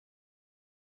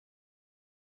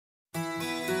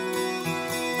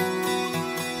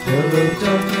Hello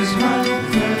darkness, my old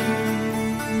friend,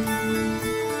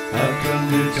 I've come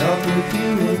to talk with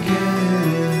you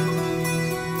again,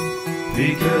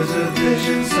 because a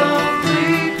vision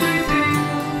softly creeping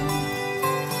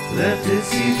left its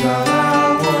seeds while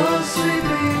I was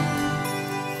sleeping.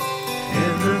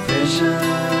 And the vision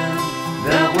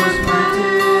that was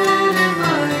planted in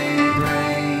my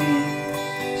brain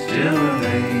still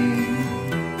remains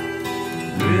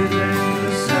within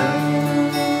the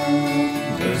sound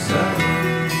of silence.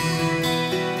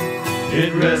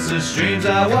 In restless streams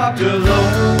I walked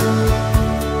alone,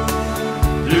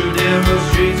 through narrow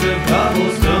streets of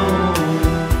cobblestone.